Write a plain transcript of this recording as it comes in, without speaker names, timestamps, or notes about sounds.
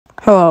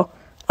Hello,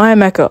 I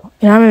am Echo,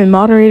 and I'm a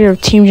moderator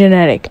of Team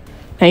Genetic.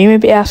 Now you may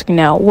be asking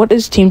now, what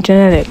is Team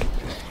Genetic?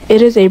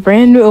 It is a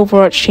brand new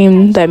Overwatch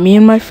team that me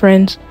and my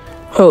friends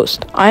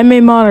host. I'm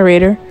a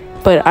moderator,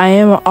 but I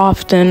am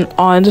often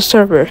on the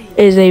server. It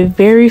is a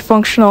very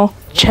functional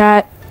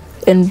chat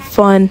and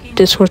fun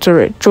Discord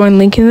server. Join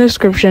link in the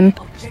description.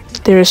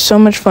 There is so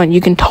much fun. You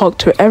can talk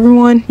to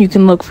everyone, you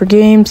can look for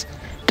games,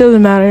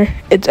 doesn't matter,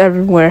 it's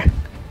everywhere.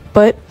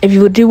 But if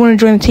you do want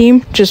to join the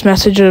team, just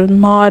message a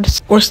mod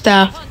or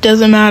staff.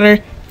 Doesn't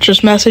matter.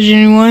 Just message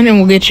anyone and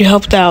we'll get you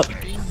helped out.